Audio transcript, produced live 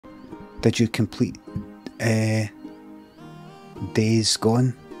Did you complete Days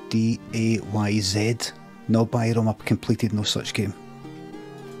Gone? D-A-Y-Z. No, Byram, I've completed no such game.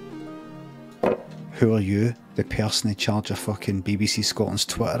 Who are you? The person in charge of fucking BBC Scotland's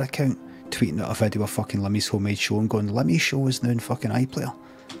Twitter account, tweeting out a video of fucking Limmy's homemade show and going, Limmy's show is now in fucking iPlayer.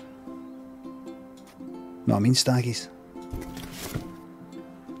 Know what I mean, staggies?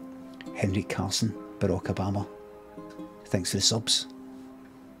 Henry Carson, Barack Obama. Thanks for the subs.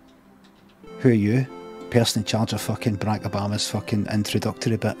 Who are you? Person in charge of fucking Barack Obama's fucking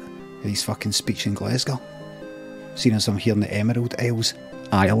introductory bit of his fucking speech in Glasgow. Seeing as I'm here in the Emerald Isles,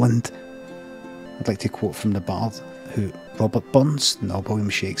 Ireland. I'd like to quote from the bard, who, Robert Burns? No, William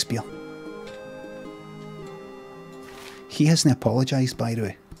Shakespeare. He hasn't apologised, by the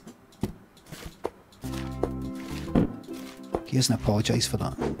way. He hasn't apologised for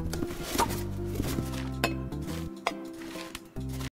that.